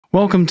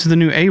Welcome to the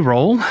new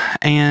A-roll,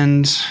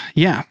 and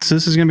yeah, so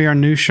this is going to be our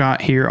new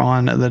shot here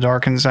on the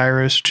Darkened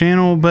Cyrus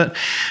channel, but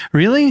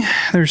really,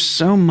 there's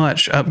so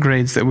much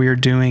upgrades that we are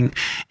doing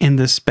in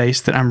this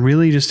space that I'm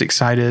really just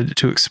excited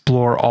to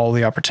explore all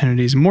the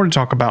opportunities. More to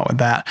talk about with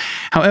that.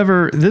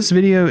 However, this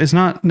video is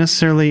not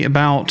necessarily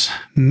about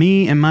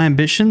me and my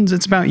ambitions,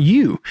 it's about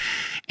you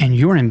and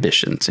your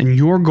ambitions and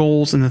your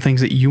goals and the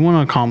things that you want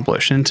to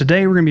accomplish. And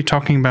today we're going to be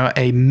talking about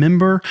a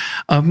member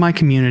of my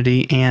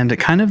community and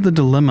kind of the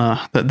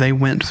dilemma that they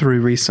went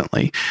through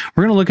recently.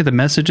 We're going to look at the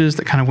messages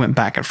that kind of went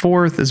back and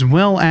forth, as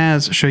well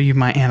as show you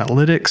my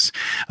analytics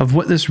of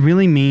what this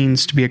really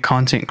means to be a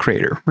content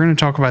creator. We're going to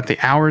talk about the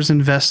hours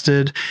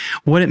invested,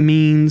 what it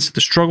means,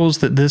 the struggles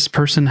that this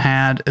person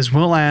had, as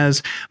well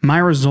as my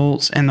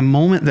results and the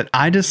moment that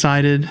I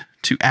decided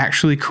to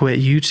actually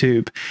quit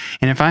YouTube.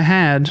 And if I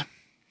had,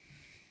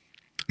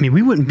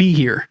 we wouldn't be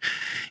here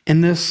in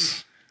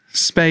this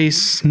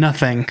space,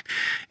 nothing.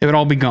 It would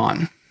all be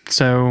gone.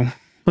 So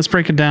let's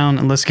break it down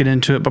and let's get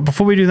into it. But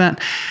before we do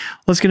that,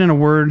 let's get in a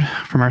word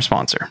from our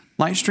sponsor.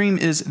 Lightstream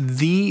is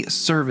the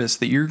service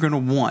that you're going to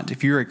want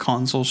if you're a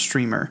console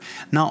streamer.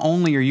 Not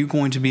only are you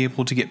going to be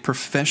able to get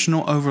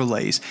professional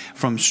overlays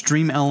from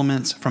Stream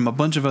Elements, from a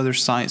bunch of other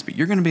sites, but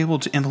you're going to be able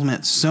to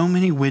implement so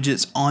many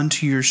widgets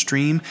onto your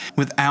stream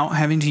without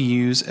having to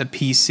use a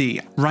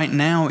PC. Right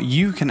now,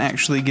 you can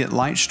actually get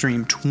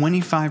Lightstream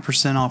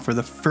 25% off for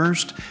the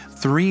first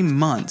 3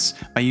 months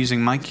by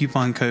using my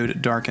coupon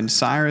code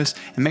DarkenedCyrus,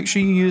 and make sure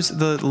you use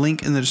the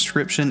link in the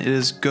description. It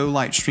is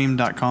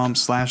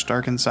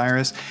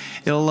golightstream.com/DarkenedCyrus.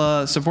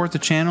 It'll support the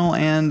channel,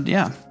 and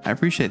yeah, I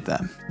appreciate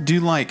that. Do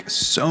like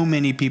so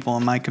many people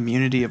in my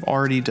community have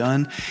already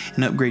done,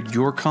 and upgrade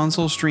your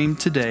console stream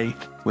today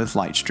with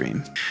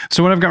Lightstream.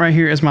 So what I've got right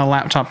here is my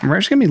laptop, and we're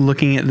actually going to be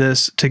looking at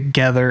this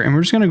together, and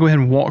we're just going to go ahead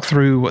and walk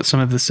through what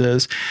some of this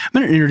is. I'm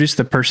going to introduce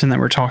the person that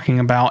we're talking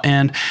about,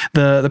 and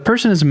the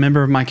person is a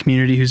member of my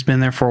community who's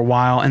been there for a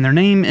while, and their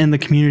name in the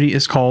community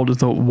is called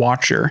The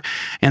Watcher.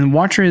 And The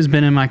Watcher has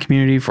been in my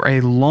community for a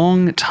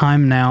long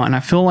time now, and I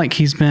feel like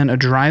he's been a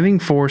driving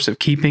force of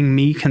keeping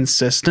me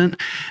consistent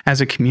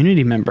as a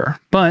community member.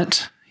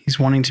 But he's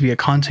wanting to be a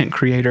content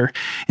creator.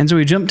 And so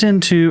we jumped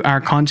into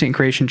our content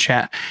creation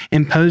chat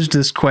and posed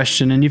this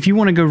question. And if you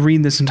want to go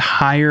read this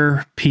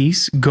entire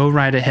piece, go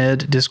right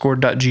ahead,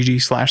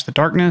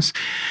 discord.gg/thedarkness.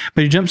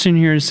 But he jumps in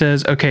here and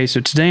says, okay, so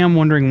today I'm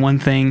wondering one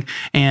thing,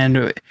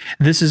 and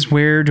this is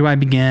where do I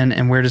begin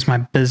and where does my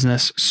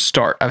business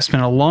start? I've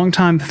spent a long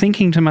time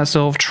thinking to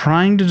myself,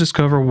 trying to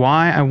discover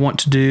why I want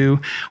to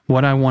do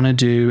what I want to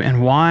do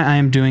and why I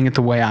am doing it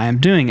the way I am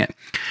doing it.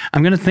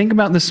 I'm going to think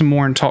about this some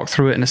more and talk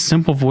through it in a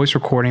simple voice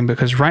recording,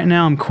 because right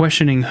now I'm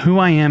questioning who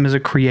I am as a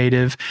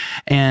creative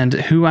and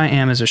who I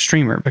am as a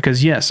streamer.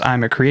 Because yes,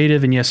 I'm a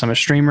creative and yes, I'm a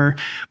streamer,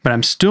 but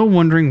I'm still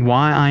wondering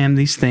why I am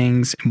these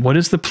things and what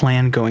is the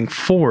plan going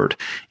forward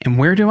and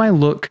where do I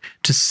look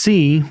to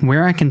see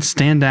where I can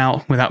stand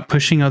out without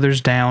pushing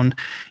others down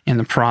in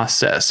the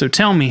process. So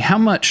tell me, how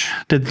much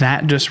did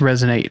that just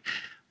resonate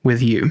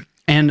with you?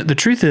 And the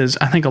truth is,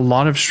 I think a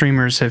lot of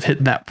streamers have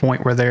hit that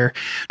point where they're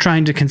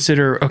trying to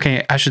consider,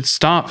 okay, I should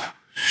stop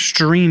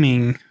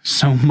streaming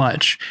so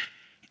much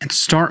and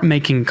start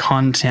making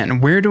content.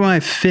 And where do I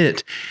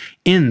fit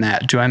in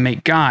that? Do I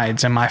make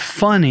guides? Am I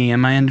funny?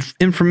 Am I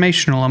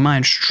informational? Am I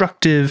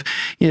instructive?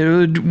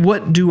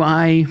 What do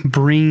I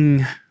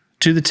bring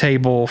to the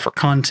table for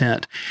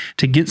content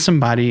to get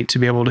somebody to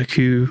be able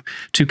to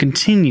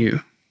continue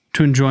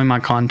to enjoy my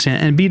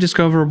content and be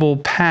discoverable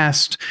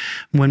past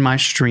when my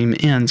stream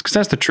ends? Because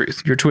that's the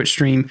truth. Your Twitch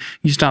stream,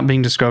 you stop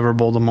being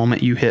discoverable the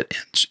moment you hit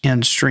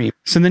end stream.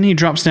 So then he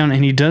drops down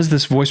and he does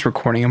this voice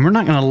recording, and we're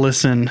not going to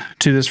listen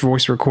to this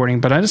voice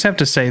recording, but I just have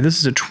to say this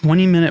is a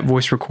 20-minute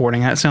voice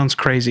recording. That sounds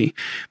crazy,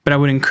 but I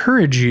would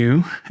encourage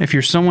you, if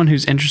you're someone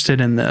who's interested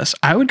in this,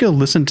 I would go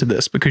listen to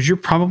this, because you're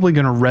probably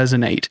going to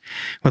resonate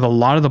with a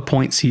lot of the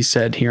points he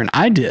said here. And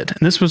I did. And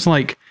this was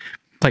like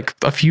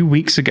a few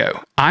weeks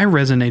ago. I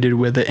resonated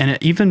with it, and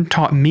it even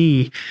taught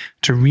me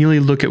to really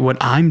look at what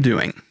I'm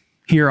doing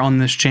here on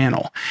this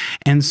channel.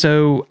 And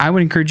so I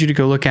would encourage you to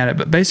go look at it.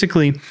 But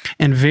basically,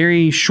 in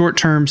very short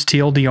terms,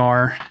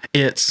 TLDR,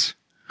 it's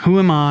who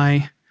am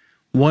I,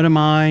 what am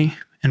I,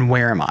 and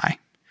where am I?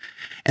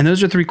 And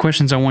those are 3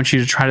 questions I want you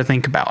to try to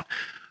think about.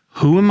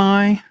 Who am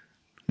I,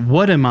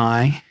 what am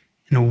I,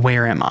 and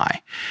where am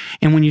I?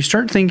 And when you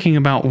start thinking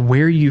about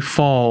where you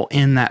fall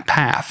in that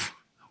path,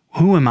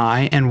 who am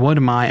I and what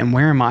am I and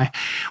where am I?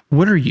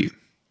 What are you?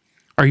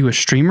 Are you a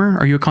streamer?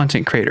 Are you a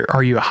content creator?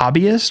 Are you a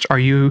hobbyist? Are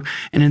you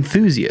an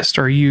enthusiast?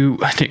 Are you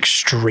an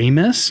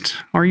extremist?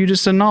 Are you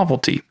just a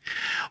novelty?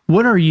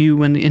 What are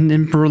you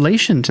in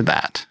relation to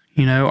that?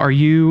 Are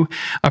you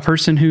a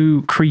person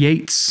who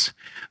creates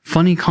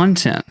funny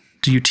content?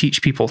 Do you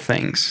teach people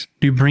things?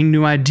 Do you bring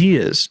new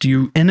ideas? Do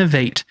you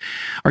innovate?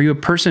 Are you a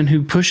person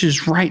who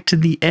pushes right to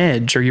the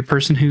edge? Are you a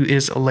person who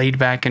is laid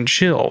back and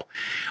chill?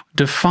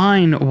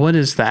 Define what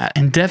is that,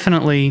 and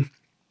definitely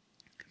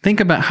think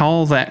about how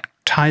all that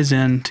ties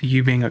in to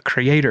you being a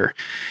creator.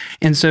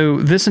 And so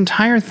this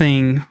entire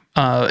thing,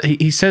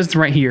 he says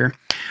right here,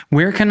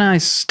 Where can I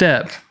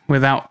step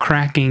without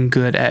cracking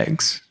good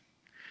eggs?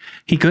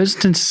 He goes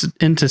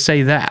in to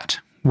say that.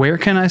 Where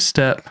can I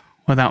step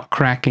without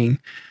cracking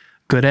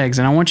good eggs?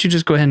 And I want you to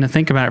just go ahead and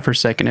think about it for a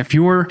second. If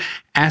you're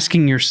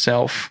asking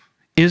yourself,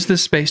 is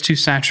this space too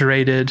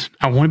saturated?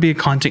 I want to be a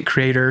content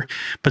creator,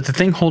 but the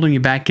thing holding you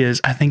back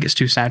is I think it's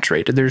too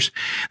saturated. There's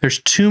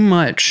too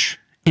much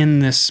in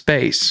this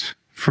space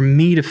for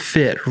me to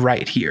fit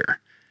right here.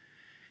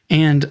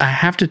 And I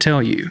have to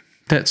tell you,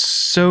 that's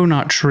so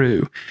not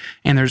true.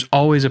 And there's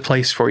always a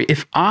place for you.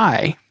 If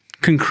I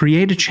can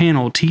create a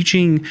channel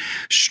teaching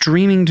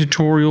streaming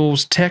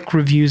tutorials, tech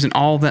reviews, and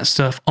all that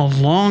stuff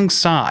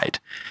alongside,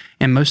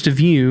 and most of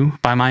you,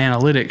 by my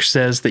analytics,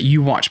 says that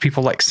you watch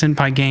people like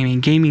Senpai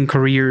Gaming, Gaming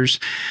Careers,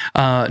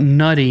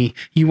 Nutty.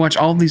 You watch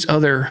all these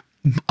other,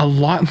 a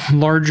lot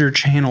larger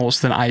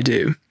channels than I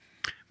do,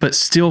 but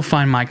still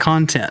find my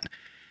content.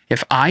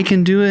 If I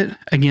can do it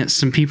against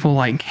some people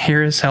like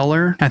Harris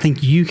Heller, I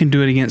think you can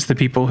do it against the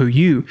people who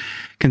you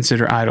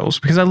consider idols,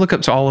 because I look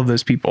up to all of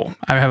those people.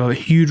 I have a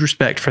huge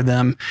respect for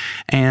them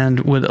and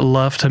would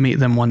love to meet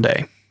them one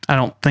day. I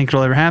don't think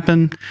it'll ever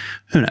happen.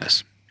 Who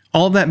knows?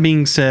 All that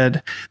being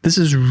said, this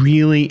is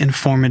really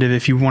informative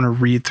if you want to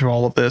read through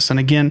all of this. And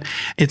again,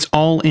 it's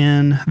all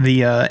in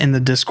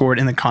the Discord,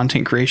 in the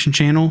content creation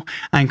channel.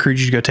 I encourage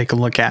you to go take a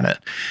look at it.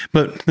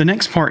 But the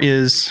next part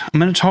is I'm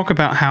going to talk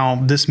about how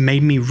this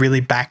made me really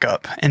back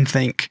up and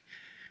think.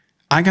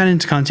 I got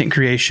into content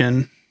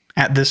creation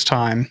at this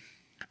time.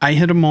 I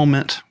hit a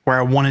moment where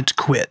I wanted to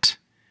quit.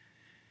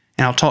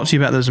 And I'll talk to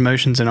you about those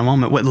emotions in a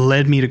moment, what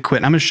led me to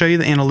quit. I'm going to show you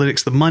the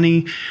analytics, the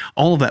money,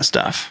 all of that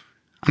stuff.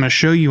 I'm going to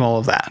show you all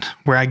of that,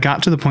 where I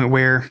got to the point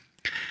where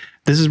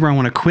this is where I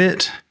want to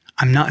quit.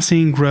 I'm not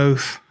seeing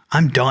growth.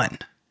 I'm done.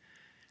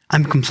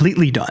 I'm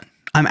completely done.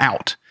 I'm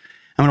out.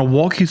 I'm going to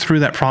walk you through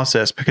that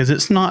process because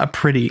it's not a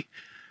pretty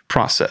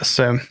process.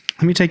 So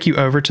let me take you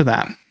over to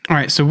that. All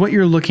right. So what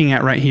you're looking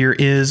at right here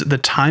is the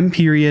time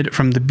period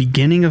from the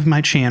beginning of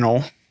my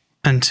channel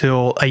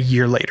until a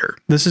year later.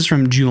 This is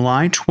from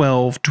July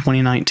 12,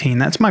 2019.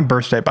 That's my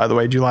birthday, by the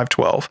way, July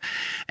 12.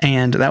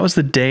 And that was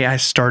the day I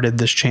started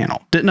this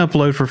channel. Didn't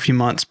upload for a few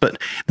months,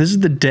 but this is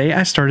the day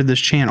I started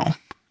this channel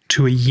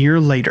to a year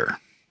later.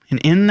 And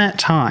in that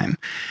time,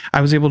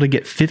 I was able to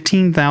get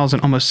 15,000,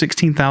 almost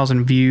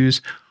 16,000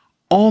 views,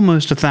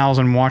 almost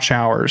 1,000 watch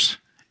hours,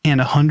 and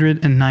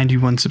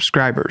 191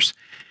 subscribers.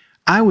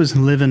 I was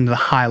living the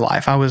high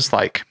life. I was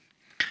like,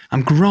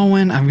 I'm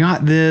growing, I've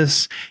got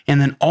this.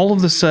 And then all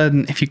of a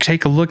sudden, if you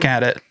take a look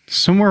at it,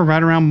 somewhere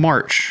right around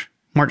March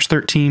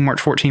 13, March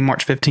 14,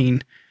 March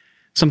 15,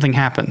 something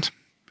happened.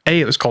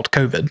 It was called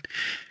COVID,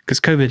 because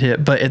COVID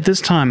hit. But at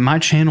this time, my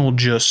channel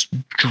just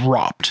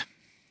dropped,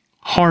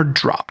 hard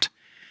dropped.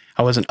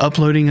 I wasn't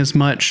uploading as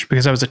much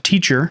because I was a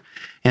teacher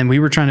and we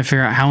were trying to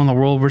figure out how in the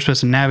world we're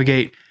supposed to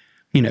navigate,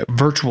 you know,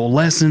 virtual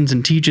lessons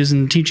and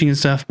teaching and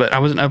stuff. But I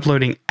wasn't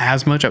uploading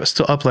as much. I was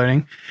still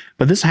uploading,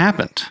 but this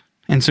happened.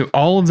 And so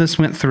all of this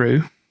went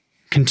through,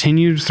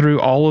 continued through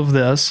all of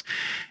this,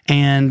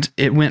 and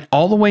it went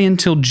all the way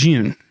until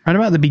June, right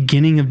about the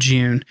beginning of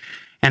June.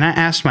 And I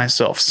asked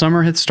myself,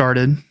 summer had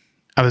started.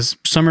 I was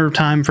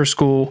summertime for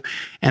school.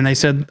 And I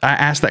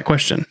asked that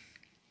question.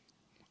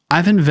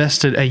 I've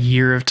invested a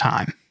year of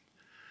time.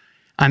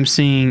 I'm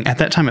seeing, at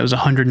that time, it was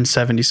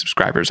 170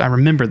 subscribers. I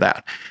remember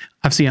that.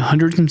 I've seen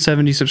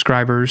 170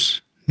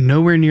 subscribers,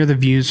 nowhere near the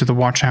views or the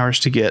watch hours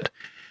to get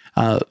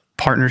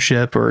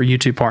partnership or a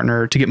YouTube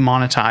partner to get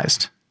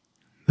monetized.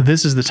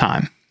 This is the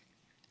time.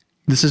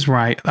 This is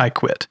where I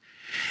quit.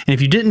 And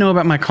if you didn't know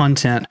about my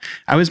content,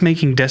 I was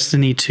making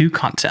Destiny 2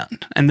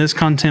 content. And this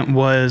content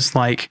was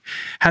like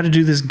how to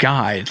do this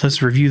guide.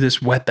 Let's review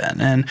this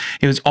weapon. And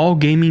it was all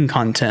gaming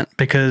content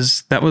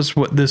because that was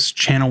what this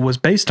channel was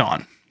based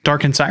on.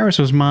 Darkened Cyrus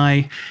was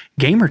my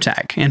gamer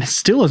tag, and it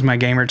still is my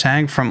gamer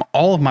tag from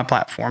all of my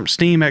platforms,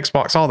 Steam,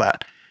 Xbox, all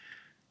that.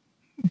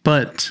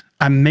 But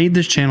I made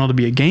this channel to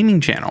be a gaming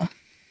channel.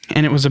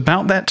 And it was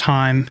about that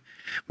time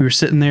we were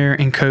sitting there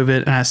in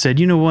COVID, and I said,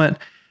 you know what?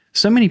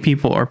 So many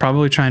people are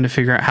probably trying to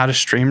figure out how to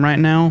stream right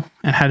now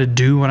and how to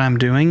do what I'm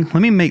doing. Let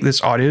me make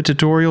this audio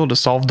tutorial to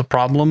solve the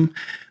problem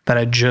that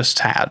I just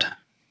had.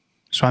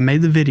 So I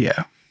made the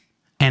video,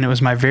 and it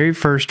was my very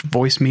first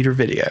voice meter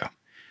video.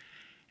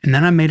 And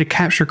then I made a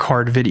capture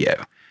card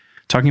video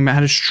talking about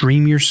how to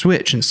stream your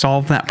Switch and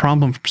solve that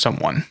problem for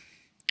someone.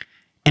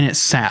 And it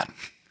sat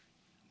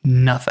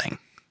nothing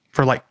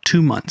for like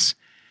 2 months.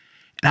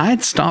 And I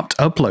had stopped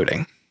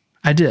uploading.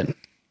 I did.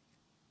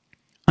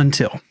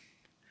 Until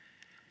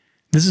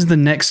this is the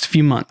next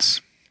few months.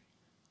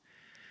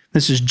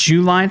 This is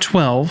July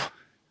 12,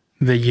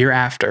 the year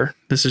after.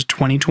 This is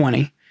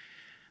 2020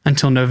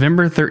 until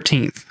November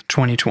 13th,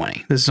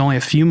 2020. This is only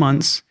a few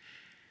months.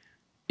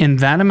 In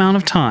that amount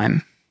of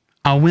time,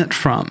 I went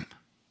from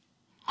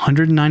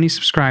 190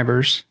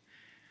 subscribers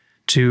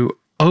to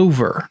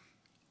over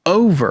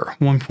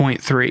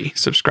 1.3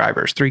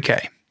 subscribers,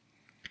 3K.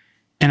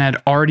 And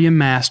I'd already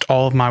amassed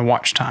all of my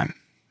watch time,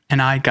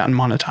 and I had gotten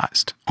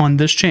monetized on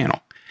this channel.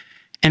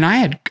 And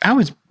I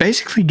was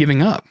basically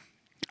giving up.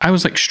 I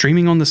was like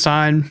streaming on the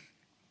side,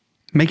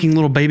 making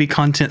little baby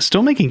content,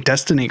 still making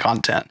Destiny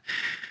content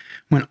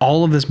when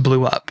all of this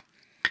blew up.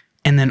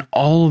 And then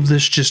all of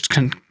this just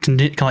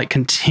continued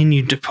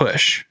to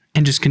push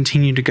and just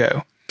continued to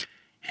go.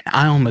 And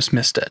I almost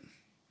missed it.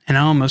 And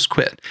I almost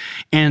quit.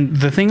 And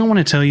the thing I want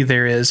to tell you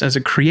there is, as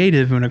a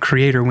creative and a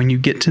creator, when you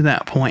get to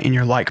that point and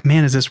you're like,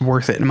 man, is this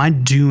worth it? Am I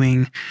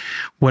doing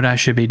what I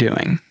should be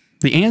doing?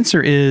 The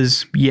answer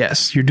is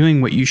yes, you're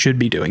doing what you should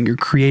be doing. You're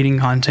creating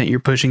content, you're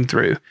pushing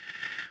through.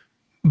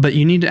 But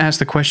you need to ask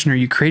the question, are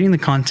you creating the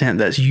content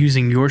that's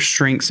using your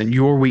strengths and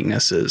your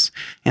weaknesses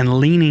and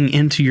leaning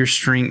into your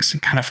strengths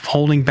and kind of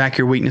holding back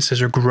your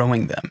weaknesses or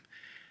growing them?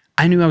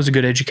 I knew I was a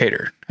good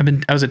educator.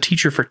 I was a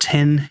teacher for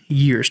 10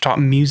 years, taught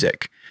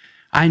music.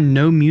 I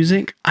know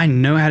music. I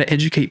know how to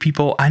educate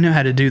people. I know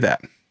how to do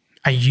that.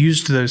 I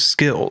used those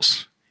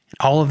skills,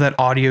 all of that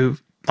audio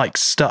like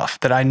stuff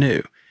that I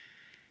knew,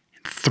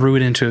 and threw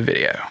it into a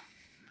video,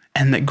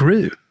 and that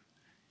grew.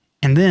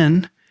 And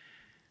then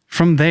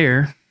from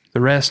there, the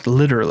rest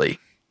literally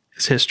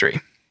is history.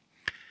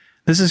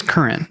 This is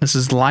current. This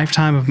is the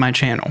lifetime of my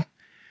channel.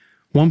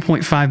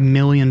 1.5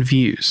 million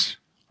views,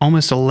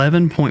 almost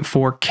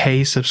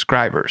 11.4K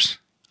subscribers,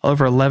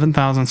 over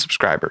 11,000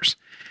 subscribers.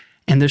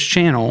 And this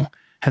channel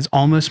has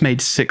almost made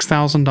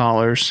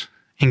 $6,000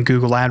 in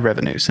Google ad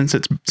revenue since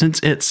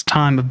its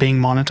time of being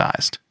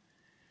monetized.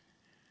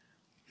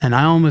 And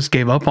I almost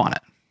gave up on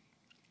it.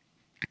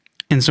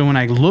 And so when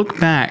I look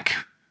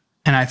back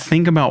and I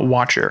think about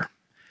Watcher,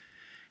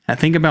 I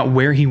think about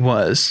where he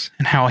was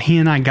and how he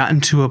and I got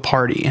into a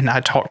party and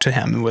I talked to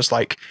him and was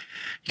like,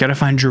 you got to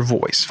find your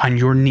voice, find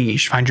your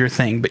niche, find your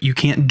thing. But you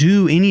can't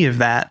do any of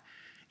that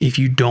if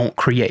you don't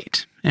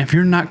create. And if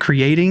you're not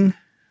creating,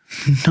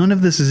 none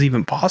of this is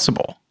even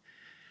possible.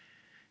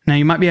 Now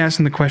you might be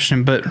asking the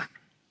question, but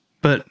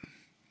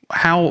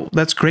how?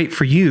 That's great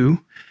for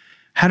you.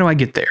 How do I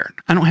get there?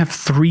 I don't have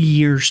 3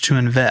 years to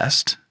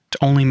invest to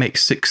only make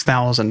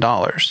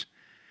 $6,000.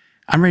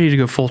 I'm ready to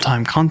go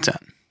full-time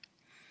content.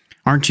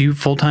 Aren't you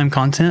full-time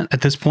content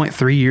at this point?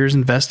 3 years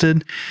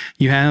invested.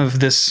 You have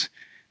this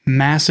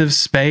massive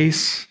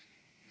space,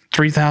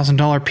 $3,000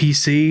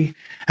 PC.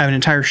 I have an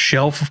entire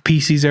shelf of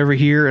PCs over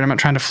here, and I'm not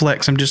trying to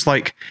flex. I'm just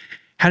like,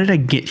 how did I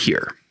get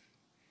here?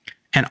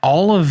 And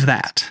all of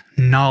that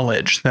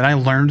knowledge that I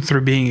learned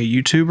through being a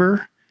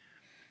YouTuber,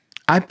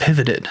 I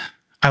pivoted.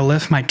 I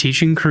left my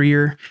teaching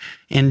career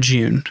in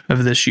June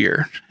of this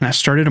year, and I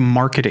started a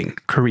marketing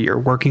career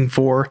working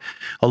for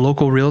a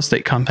local real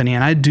estate company,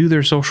 and I do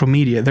their social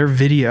media, their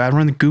video. I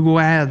run the Google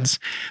ads,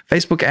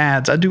 Facebook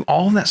ads. I do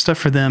all of that stuff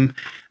for them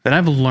that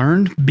I've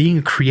learned being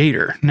a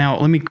creator. Now,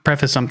 let me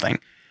preface something.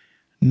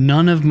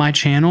 None of my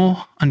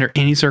channel, under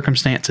any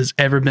circumstance, has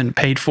ever been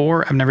paid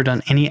for. I've never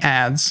done any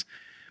ads,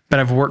 but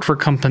I've worked for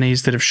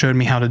companies that have showed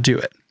me how to do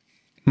it.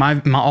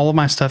 All of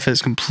my stuff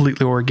is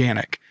completely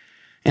organic.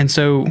 And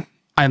so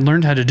I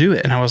learned how to do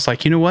it, and I was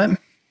like, you know what?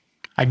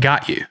 I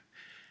got you.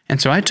 And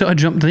so I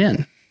jumped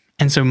in.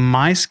 And so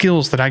my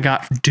skills that I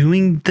got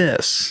doing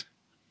this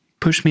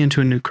pushed me into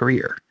a new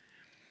career.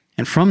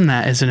 And from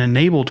that, it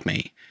enabled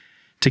me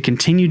to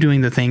continue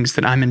doing the things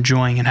that I'm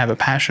enjoying and have a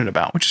passion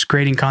about, which is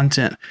creating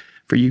content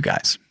for you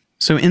guys.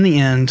 So in the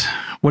end,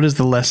 what is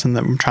the lesson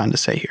that I'm trying to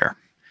say here?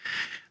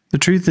 The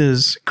truth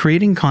is,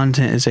 creating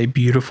content is a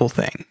beautiful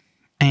thing.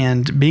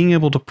 And being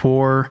able to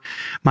pour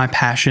my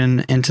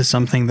passion into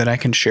something that I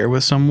can share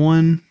with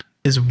someone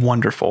is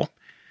wonderful.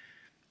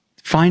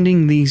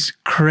 Finding these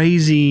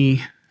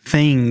crazy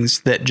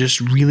things that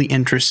just really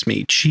interest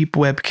me, cheap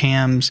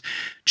webcams,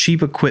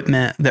 cheap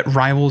equipment that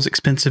rivals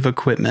expensive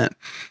equipment,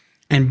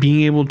 and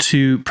being able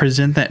to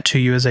present that to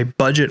you as a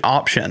budget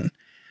option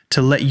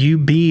to let you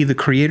be the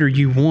creator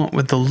you want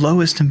with the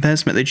lowest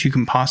investment that you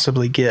can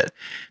possibly get,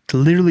 to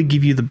literally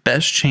give you the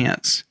best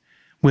chance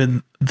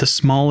with the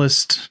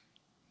smallest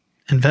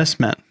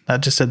investment. I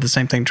just said the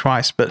same thing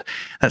twice, but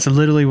that's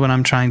literally what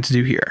I'm trying to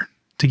do here,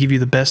 to give you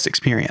the best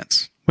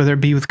experience, whether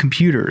it be with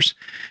computers,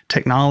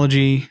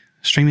 technology,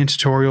 streaming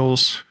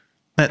tutorials.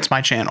 That's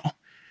my channel,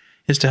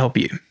 is to help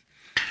you.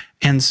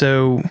 And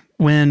so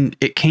when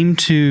it came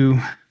to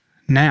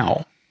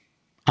now,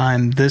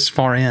 I'm this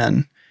far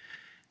in,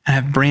 I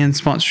have brand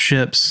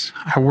sponsorships.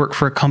 I work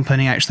for a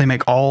company. I actually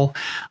make all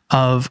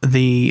of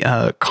the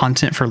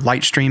content for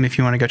Lightstream. If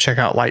you want to go check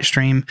out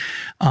Lightstream,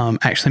 I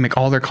actually make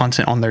all their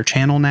content on their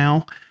channel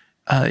now.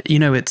 You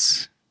know,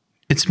 it's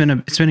been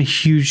a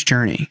huge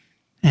journey,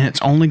 and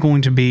it's only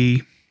going to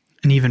be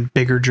an even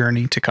bigger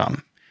journey to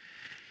come.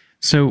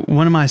 So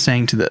what am I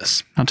saying to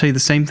this? I'll tell you the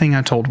same thing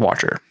I told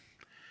Watcher.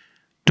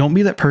 Don't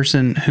be that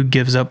person who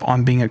gives up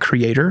on being a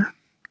creator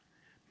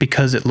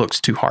because it looks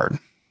too hard.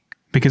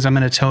 Because I'm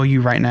going to tell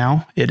you right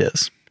now, it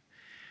is.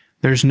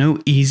 There's no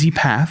easy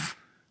path.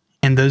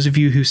 And those of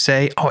you who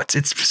say, oh,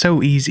 it's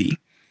so easy,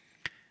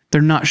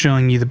 they're not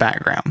showing you the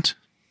background.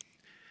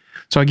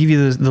 So I give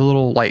you the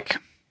little like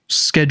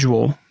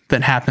schedule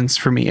that happens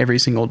for me every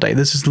single day.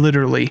 This is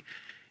literally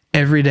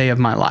every day of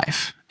my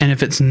life. And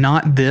if it's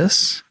not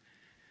this,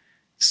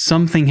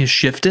 something has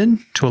shifted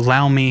to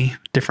allow me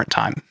different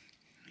time.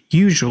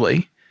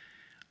 Usually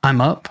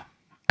I'm up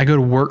I go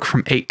to work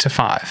from 8 to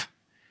 5.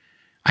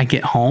 I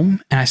get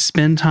home and I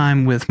spend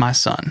time with my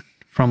son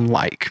from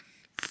like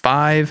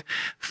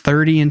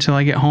 5:30 until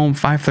I get home,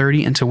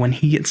 5:30 until when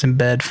he gets in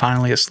bed,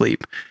 finally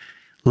asleep.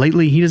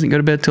 Lately, he doesn't go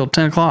to bed till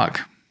 10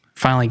 o'clock.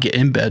 Finally get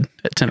in bed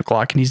at 10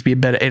 o'clock. He needs to be in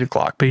bed at 8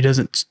 o'clock, but he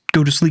doesn't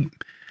go to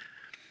sleep.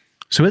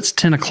 So it's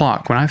 10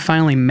 o'clock when I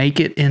finally make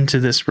it into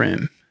this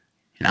room.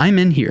 And I'm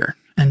in here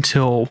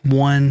until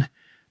 1,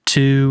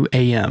 2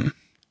 a.m.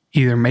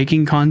 either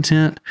making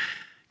content,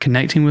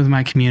 connecting with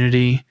my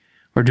community,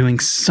 or doing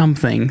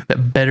something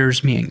that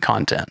betters me in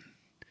content.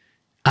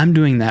 I'm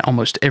doing that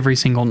almost every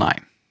single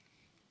night.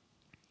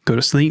 Go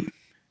to sleep,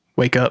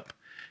 wake up,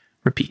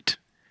 repeat.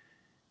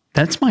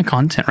 That's my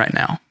content right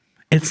now.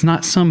 It's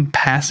not some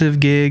passive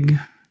gig.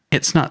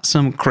 It's not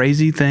some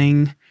crazy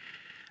thing.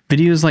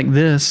 Videos like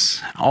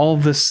this, all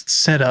this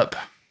setup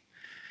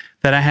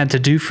that I had to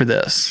do for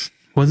this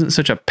wasn't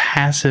such a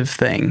passive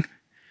thing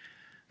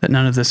that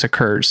none of this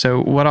occurred.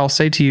 So what I'll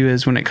say to you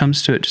is when it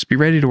comes to it, just be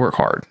ready to work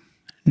hard.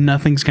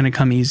 Nothing's going to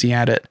come easy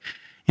at it.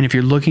 And if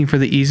you're looking for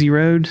the easy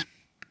road,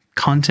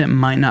 content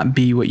might not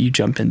be what you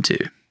jump into.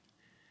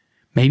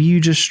 Maybe you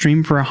just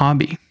stream for a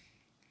hobby.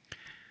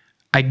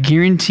 I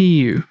guarantee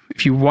you,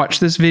 if you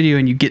watch this video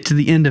and you get to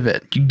the end of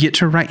it, you get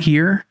to right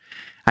here,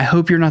 I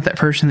hope you're not that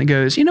person that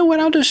goes, you know what,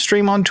 I'll just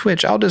stream on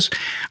Twitch. I'll just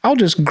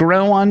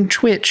grow on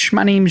Twitch.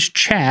 My name's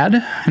Chad,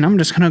 and I'm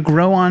just going to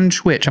grow on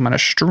Twitch. I'm going to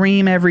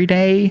stream every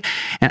day,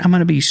 and I'm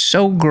going to be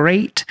so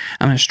great.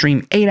 I'm going to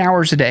stream 8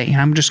 hours a day, and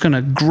I'm just going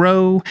to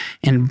grow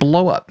and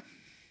blow up.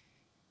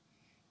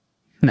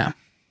 No,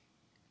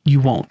 you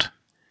won't.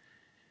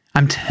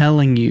 I'm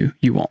telling you,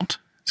 you won't.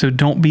 So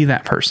don't be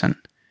that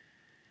person.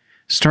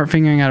 Start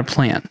figuring out a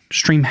plan.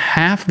 Stream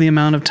half the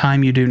amount of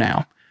time you do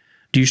now.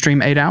 Do you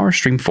stream 8 hours?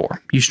 Stream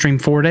 4. You stream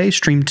 4 days?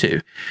 Stream 2.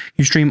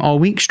 You stream all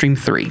week? Stream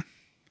 3.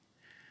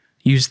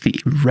 Use the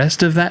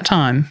rest of that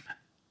time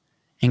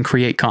and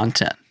create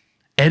content.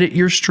 Edit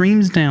your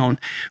streams down.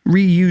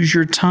 Reuse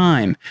your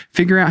time.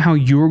 Figure out how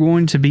you're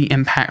going to be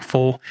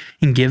impactful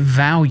and give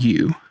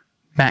value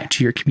back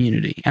to your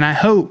community. And I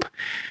hope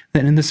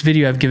that in this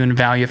video I've given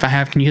value. If I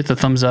have, can you hit the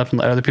thumbs up and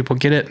let other people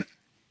get it?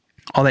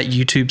 All that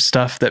YouTube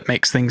stuff that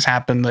makes things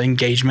happen, the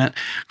engagement,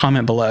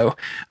 comment below.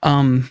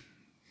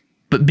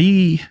 But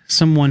be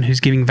someone who's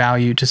giving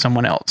value to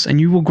someone else and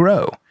you will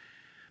grow.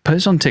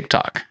 Post on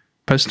TikTok,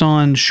 post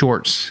on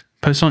Shorts,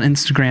 post on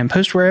Instagram,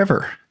 post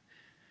wherever.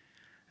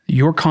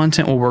 Your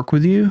content will work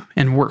with you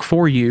and work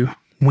for you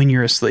when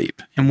you're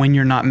asleep and when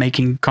you're not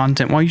making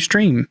content while you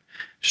stream.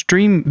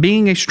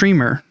 Being a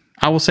streamer,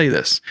 I will say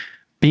this,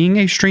 being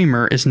a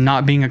streamer is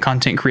not being a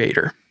content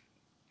creator.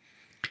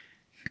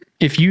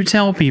 If you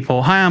tell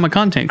people, hi, I'm a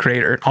content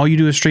creator, all you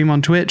do is stream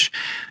on Twitch,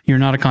 you're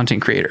not a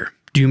content creator.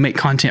 Do you make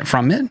content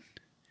from it?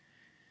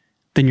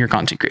 Then you're a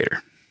content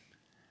creator.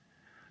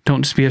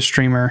 Don't just be a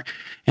streamer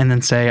and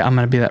then say, I'm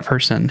going to be that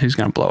person who's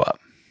going to blow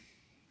up.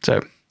 So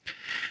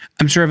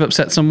I'm sure I've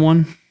upset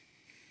someone.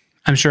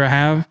 I'm sure I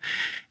have.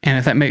 And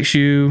if that makes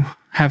you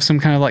have some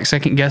kind of like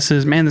second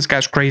guesses, man, this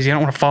guy's crazy, I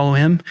don't want to follow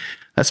him,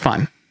 that's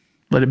fine.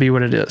 Let it be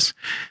what it is.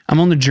 I'm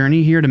on the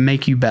journey here to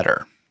make you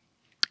better.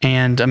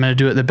 And I'm going to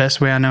do it the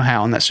best way I know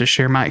how, and that's just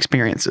share my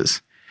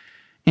experiences.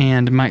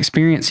 And my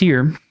experience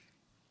here,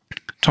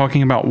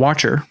 talking about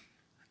Watcher,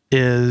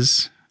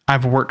 is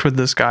I've worked with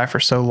this guy for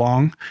so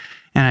long,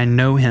 and I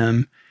know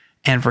him,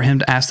 and for him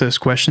to ask those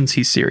questions,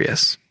 he's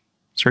serious.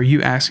 So are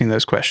you asking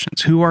those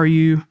questions? Who are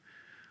you?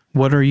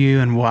 What are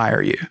you? And why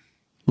are you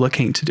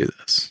looking to do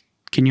this?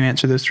 Can you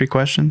answer those 3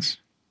 questions?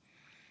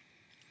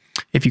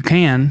 If you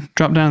can,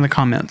 drop down in the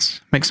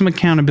comments. Make some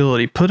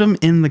accountability. Put them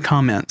in the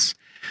comments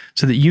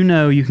so that you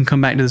know you can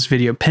come back to this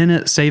video, pin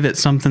it, save it,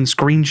 something,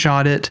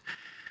 screenshot it.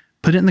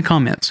 Put it in the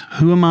comments.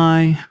 Who am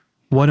I?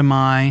 What am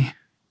I?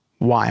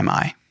 Why am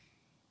I?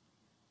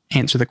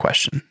 Answer the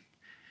question.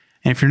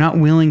 And if you're not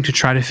willing to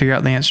try to figure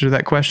out the answer to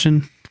that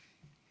question,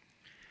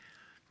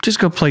 just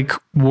go play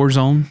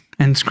Warzone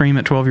and scream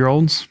at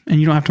 12-year-olds, and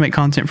you don't have to make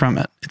content from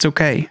it. It's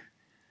okay.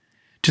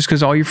 Just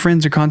because all your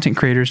friends are content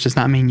creators does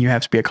not mean you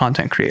have to be a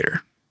content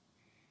creator.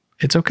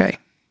 It's okay.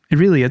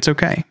 It's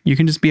okay. You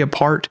can just be a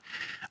part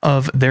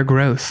of their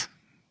growth.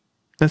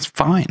 That's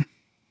fine.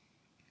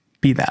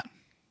 Be that.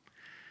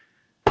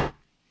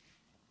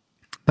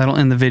 That'll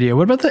end the video.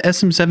 What about the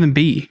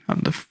SM7B?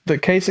 The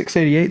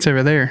K688's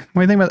over there.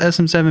 What do you think about the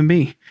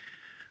SM7B?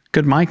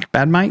 Good mic?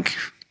 Bad mic?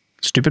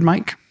 Stupid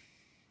mic?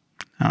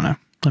 I don't know.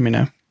 Let me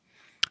know.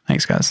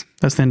 Thanks, guys.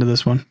 That's the end of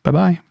this one.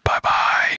 Bye-bye.